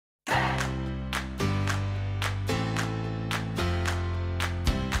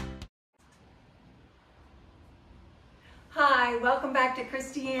Hi, welcome back to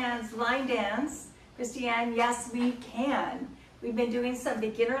Christiane's line dance. Christiane, yes we can. We've been doing some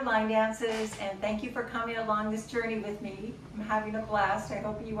beginner line dances and thank you for coming along this journey with me. I'm having a blast, I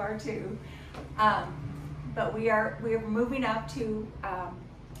hope you are too. But we're moving up to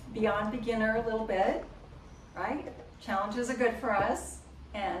beyond beginner a little bit, right? Challenges are good for us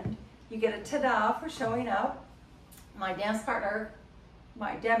and you get a ta-da for showing up. My dance partner,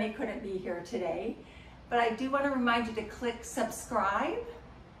 my Demi, couldn't be here today. But I do want to remind you to click subscribe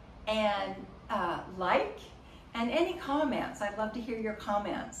and like, and any comments. I'd love to hear your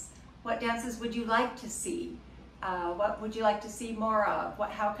comments. What dances would you like to see? What would you like to see more of?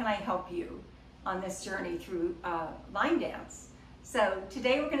 How can I help you on this journey through line dance? So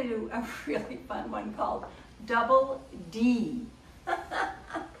today we're going to do a really fun one called Double D.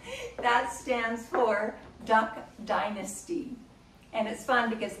 That stands for Duck Dynasty. And it's fun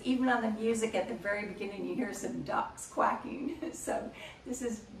because even on the music at the very beginning, you hear some ducks quacking. So this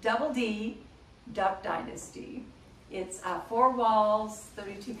is Double D, Duck Dynasty. It's 4 walls,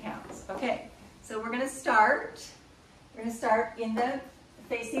 32 counts. Okay, so we're gonna start. We're gonna start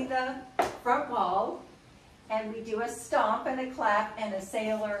facing the front wall, and we do a stomp and a clap and a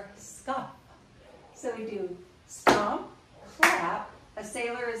sailor scuff. So we do stomp, clap, a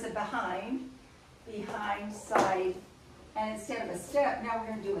sailor is a behind, side, and instead of a step, now we're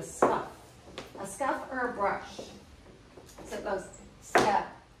going to do a scuff. A scuff or a brush. So it goes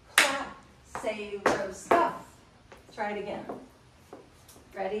step, clap, sailor, scuff. Try it again.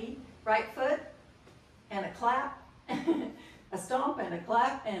 Ready? Right foot and a clap, a stomp and a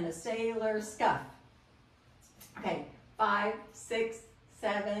clap and a sailor scuff. Okay, 5, 6,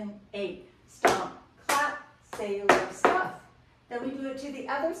 7, 8. Stomp, clap, sailor, scuff. Then we do it to the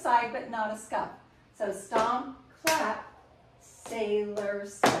other side, but not a scuff. So stomp, clap, sailor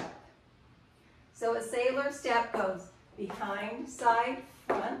step. So a sailor step goes behind, side,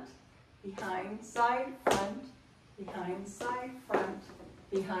 front, behind, side, front, behind, side, front,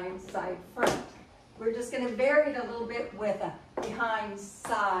 behind, side, front. We're just going to vary it a little bit with a behind,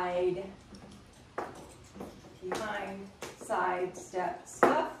 side step,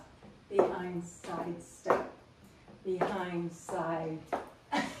 scuff, behind, side, step, behind, side,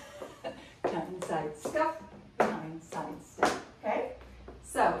 behind, side, scuff, behind, side, step. Okay,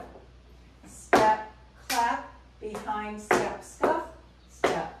 so step, clap, behind, step, scuff,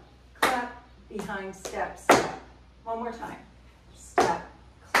 step, clap, behind, step, step. One more time. Step,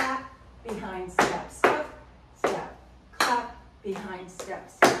 clap, behind, step, scuff, step, clap, behind, step,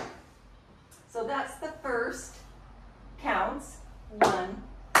 step. So that's the first counts. 1,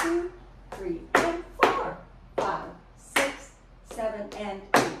 2, 3, and 4, 5, 6, 7, and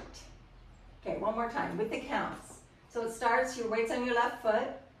 8. Okay, one more time with the counts. So it starts, your weight's on your left foot.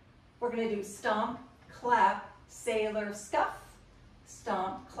 We're going to do stomp, clap, sailor, scuff.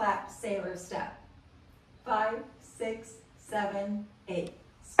 Stomp, clap, sailor, step. 5, 6, 7, 8.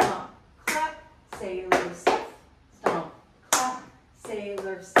 Stomp, clap, sailor, step. Stomp, clap,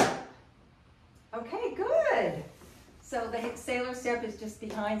 sailor, step. Okay, good. So the sailor step is just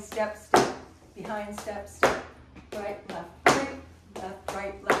behind, step, step. Behind, step, step. Right, left,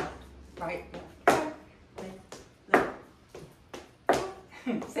 right, left, right, left.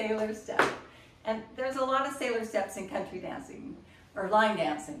 Sailor step. And there's a lot of sailor steps in country dancing, or line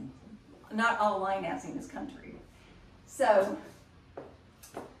dancing. Not all line dancing is country. So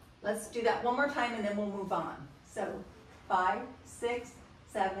let's do that one more time and then we'll move on. So 5, 6,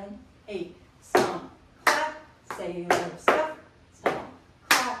 7, 8. Stomp, clap, sailor step. Stomp,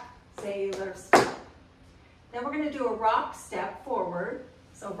 clap, sailor step. Then we're going to do a rock step forward.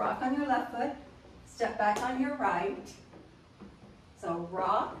 So rock on your left foot, step back on your right. So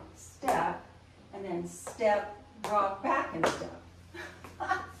rock, step, and then step, rock, back, and step.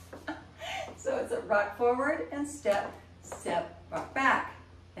 So it's a rock forward and step, step, rock back,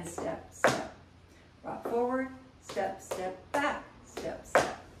 and step, step. Rock forward, step, step, back, step,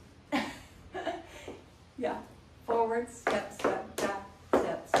 step. Yeah, forward, step, step, back,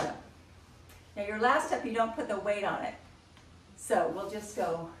 step, step. Now your last step, you don't put the weight on it. So we'll just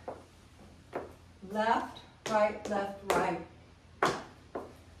go left, right, left, right.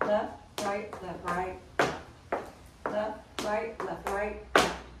 Left, right, left, right, left, right, left, right.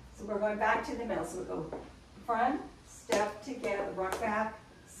 So we're going back to the middle. So we go front, step together, rock back,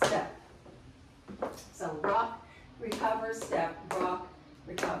 step. So rock, recover, step, rock,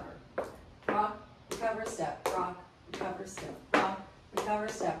 recover. Rock, recover, step, rock, recover, step, rock, recover,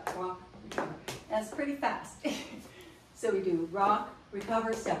 step, rock, recover. And it's pretty fast. So we do rock,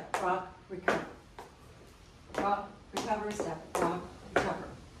 recover, step, rock, recover. Rock, recover, step, rock, recover.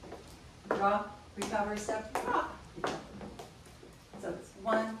 Rock, recover, step, rock, recover.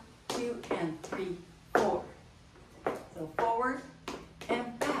 1, 2, and 3, 4. So forward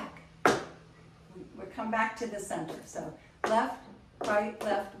and back. We come back to the center. So left, right,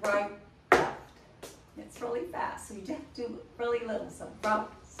 left, left. It's really fast, so you have to do really little. So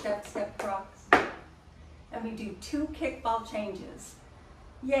rock, step, step, rock, step. And we do 2 kickball changes.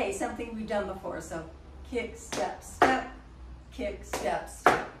 Yay, something we've done before. So kick, step, step, kick, step,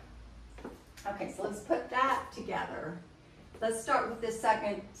 step. Okay, so let's put that together. Let's start with this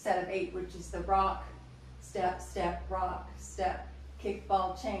second set of 8, which is the rock, step, step, rock, step,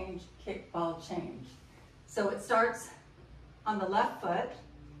 kickball, change, kickball, change. So it starts on the left foot,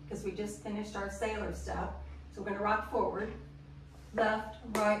 because we just finished our sailor step. So we're going to rock forward, left,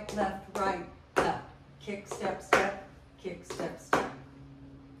 right, left, left. Kick, step, step, kick, step, step.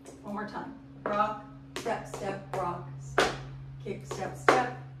 One more time. Rock, step, step, rock, step. Kick, step,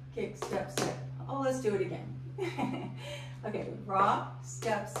 step, kick, step, step. Oh, let's do it again. Okay, rock,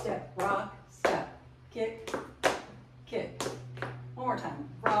 step, step, rock, step. Kick, kick. One more time.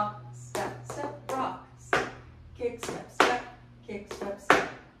 Rock, step, step, rock, step. Kick, step, step, kick, step, step.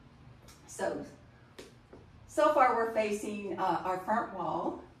 So far we're facing our front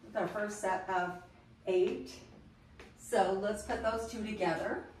wall with our first set of 8. So let's put those 2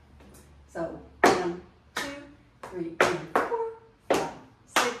 together. So 1, 2, 3, 4, 5,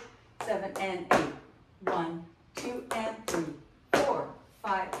 6, 7, and 8. 1, 2, and 3, 4,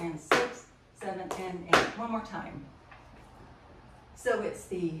 5, and 6, 7, and 8. One more time. So it's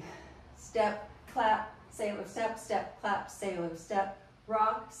the step, clap, sailor, step, step, clap, sailor, step,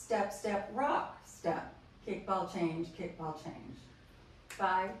 rock, step, step, rock, step, kickball, change, kickball, change.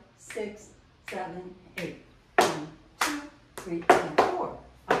 5, 6, 7, 8. 1, 2, 3, and 4,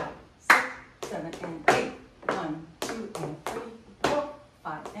 5, 6, 7, and 8. 1, 2, and 3, 4,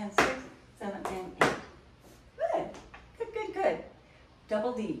 5, and 6, 7, and 8. Good, good, good, good.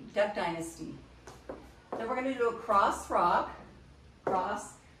 Double D, Duck Dynasty. Then we're going to do a cross rock,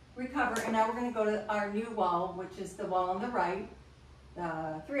 cross, recover, and now we're going to go to our new wall, which is the wall on the right,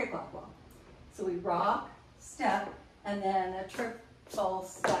 the 3 o'clock wall. So we rock, step, and then a triple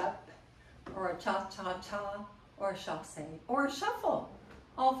step, or a cha-cha-cha, or a chasse, or a shuffle.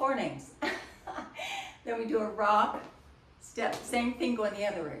 All 4 names. Then we do a rock, step, same thing going the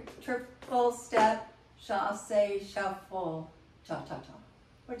other way. Triple step, chasse, shuffle, cha-cha-cha,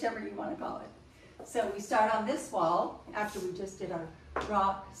 whichever you want to call it. So we start on this wall after we just did our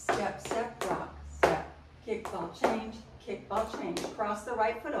rock, step, step, rock, step, kickball, change, cross the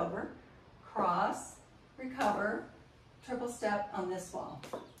right foot over, cross, recover, triple step on this wall.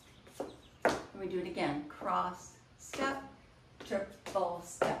 And we do it again, cross, step, triple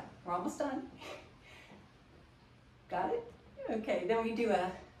step. We're almost done. Got it? Okay, then we do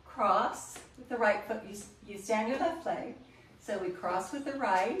a cross with the right foot. You stand your left leg. So we cross with the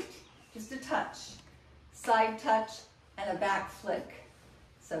right, just a touch, side touch, and a back flick.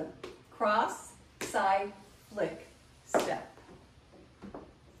 So cross, side, flick, step.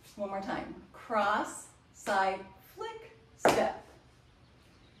 One more time. Cross, side, flick, step.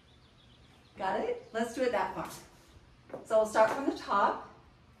 Got it? Let's do it that far. So we'll start from the top,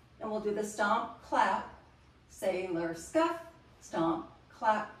 and we'll do the stomp, clap, sailor, scuff, stomp,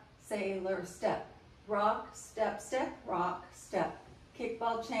 clap, sailor, step. Rock, step, step, rock, step.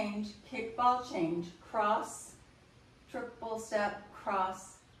 Kickball, change, cross, triple step,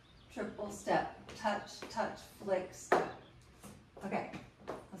 cross, triple step, touch, touch, flick, step. Okay,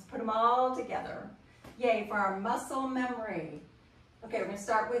 let's put them all together. Yay for our muscle memory. Okay, we're going to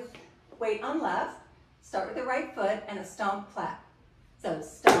start with weight on left, start with the right foot, and a stomp, clap. So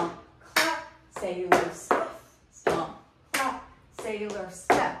stomp, clap, sailor, scuff, stomp, clap, sailor,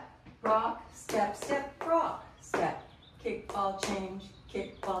 step, rock, step, step, rock, step, kickball, change,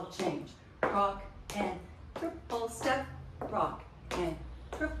 rock, and triple step, rock, and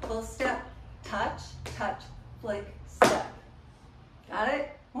triple step, touch, touch, flick, step. Got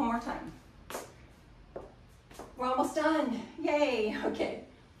it? One more time. We're almost done. Yay. Okay.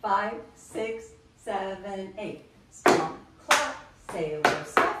 5, 6, 7, 8. Stomp, clap, sailor,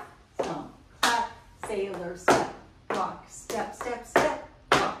 step, stomp, clap, sailor, step, rock, step, step, step,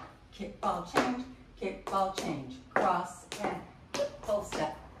 rock, kickball, change, cross, and triple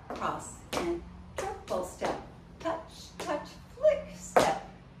step, cross, and triple step, touch, touch, flick, step.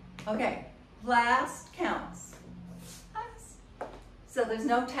 Okay, last counts. So there's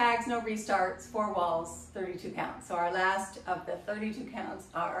no tags, no restarts, 4 walls, 32 counts. So our last of the 32 counts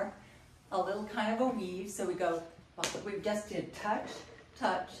are a little kind of a weave. So we just did touch,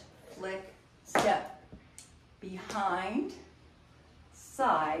 touch, flick, step, behind,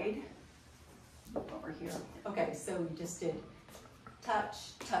 side, over here. Okay, so we just did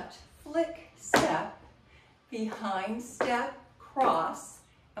touch, touch, flick, step, behind step, cross,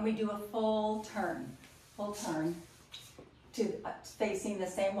 and we do a full turn to facing the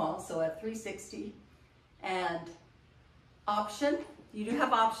same wall, so a 360. And option, you do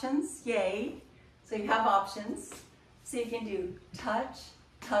have options, yay. So you have options. So you can do touch,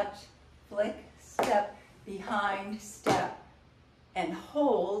 touch, flick, step, behind, step, and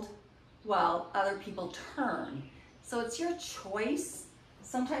hold while other people turn. So it's your choice.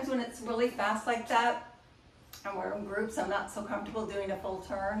 Sometimes when it's really fast like that, and we're in groups, I'm not so comfortable doing a full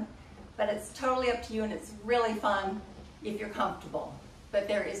turn, but it's totally up to you, and it's really fun if you're comfortable. But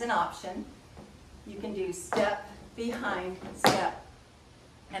there is an option. You can do step, behind, step,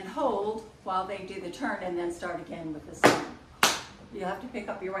 and hold while they do the turn, and then start again with the same. You have to pick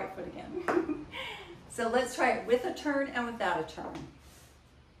up your right foot again. So let's try it with a turn and without a turn.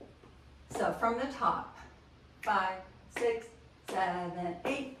 So from the top, 5, 6, 7,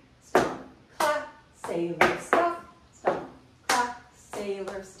 8, stomp, clap, sailor, stop, stomp, clap,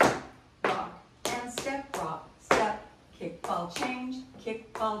 sailor, step, rock, and step, rock, step, kick, ball, change,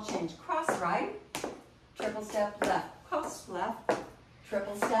 cross right, triple step, left, cross left,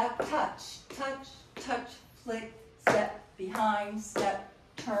 triple step, touch, touch, touch, flick, step, behind, step,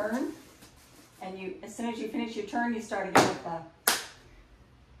 turn. And you, as soon as you finish your turn, you start again with the.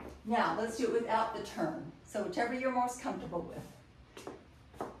 Now, let's do it without the turn. So whichever you're most comfortable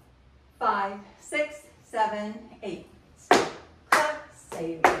with. 5, 6, 7, 8. Step, clap,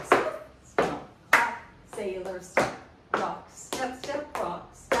 sailor, step, stomp, clap, sailor, step, rock, step, step, rock,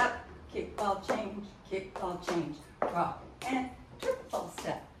 step, kick, ball, change, rock, and triple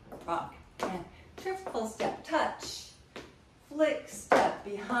step, rock, and triple step, touch, flick, step,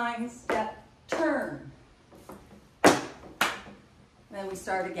 behind, step, turn. Then we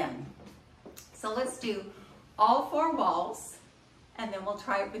start again. So let's do all 4 walls, and then we'll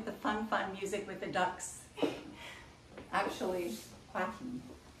try it with the fun music with the ducks actually quacking.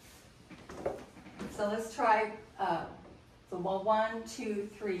 So let's try the wall 1, 2,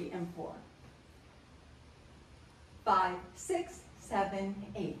 3, and 4. 5, 6, 7,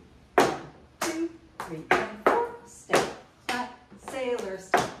 8. 1, 2, 3, and 4. Step, clap, sailor,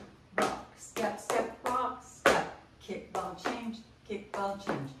 step, rock, step, step, rock, step, kick, ball, change,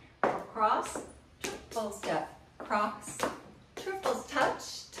 or cross, triple step, cross, triples,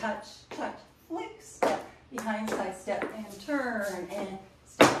 touch, touch, touch, flick, step, behind, side step, and turn, and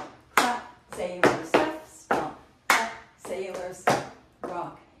step, clap, sailor, step, stomp, clap, sailor, step,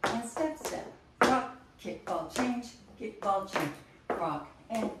 rock, and step, step, rock, kick, ball, change, rock,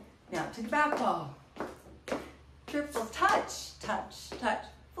 and now to the back wall. Triple touch, touch, touch,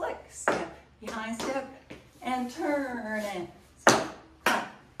 flick, step, behind step, and turn, and step,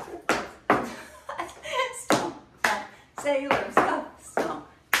 clap, stomp, clap, sailor, step, stomp,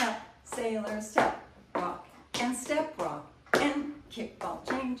 clap, sailor, step, rock, and step, rock, and kick, ball,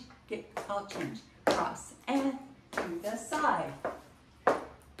 change, cross, and to the side.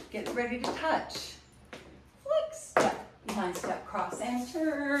 Get ready to touch. Flick, step, behind step, cross, and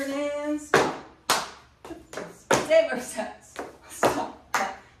turn, and stop. Sailor steps, stop,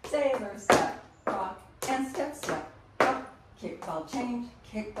 sailor step, rock, and step, step, rock, kick, ball, change,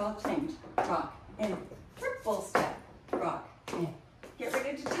 rock, and triple step, rock, and get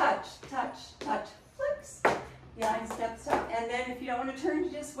ready to touch, touch, touch, flick, step, behind step, step, and then if you don't want to turn, you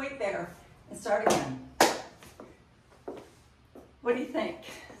just wait there and start again. What do you think?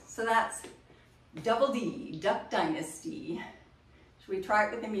 So that's Double D, Duck Dynasty. Should we try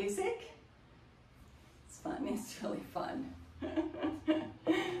it with the music? It's fun, it's really fun.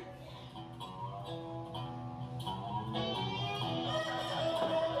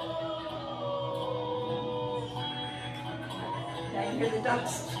 Now you hear the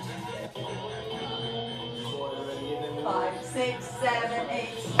ducks. 5, 6, 7, 8,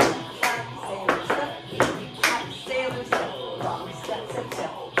 clap, sailor step, clap, sailor step, rock, step, step,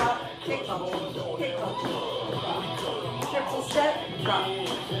 step, rock, kick, ball, triple step, rock,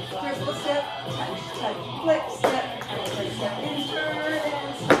 triple step, touch, touch, flick, step, and step, and turn,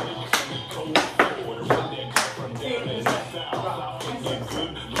 and step. Sailor step, rock, and step, step,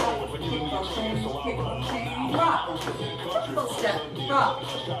 rock, triple step, rock,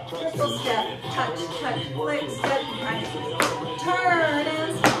 triple step, touch, touch, flick, step, and turn,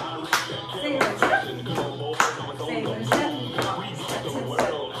 and stop. Sailor step, sailor step, rock, step, step,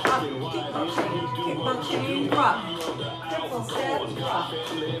 step, rock, kick, ball, chain, rock, triple step, rock,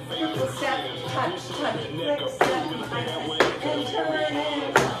 triple step, touch, touch, flick, step, and turn,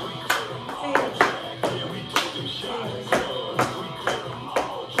 and stop. Sailor step, sailor step,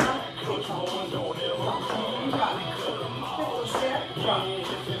 rock, kick, ball, chain, rock, triple step,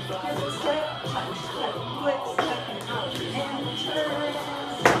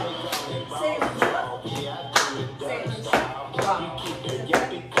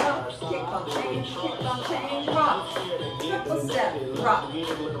 drop,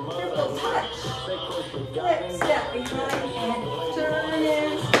 triple touch, flip, step behind and turn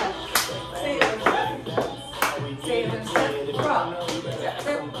and step, sailor step, rock,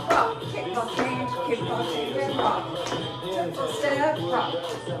 step, rock, kickball change and rock, triple step, rock,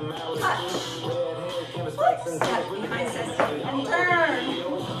 touch, flip, step behind, step, and turn.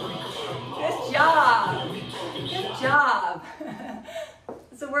 Good job. Good job.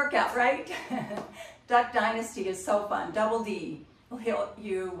 It's a workout, right? Duck Dynasty is so fun. Double D.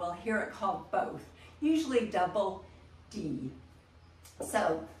 You will hear it called both. Usually double D.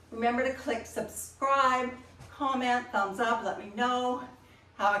 So remember to click subscribe, comment, thumbs up, let me know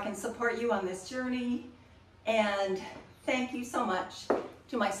how I can support you on this journey. And thank you so much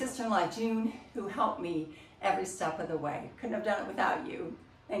to my sister-in-law, June, who helped me every step of the way. Couldn't have done it without you.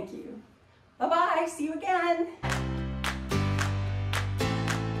 Thank you. Bye-bye. See you again.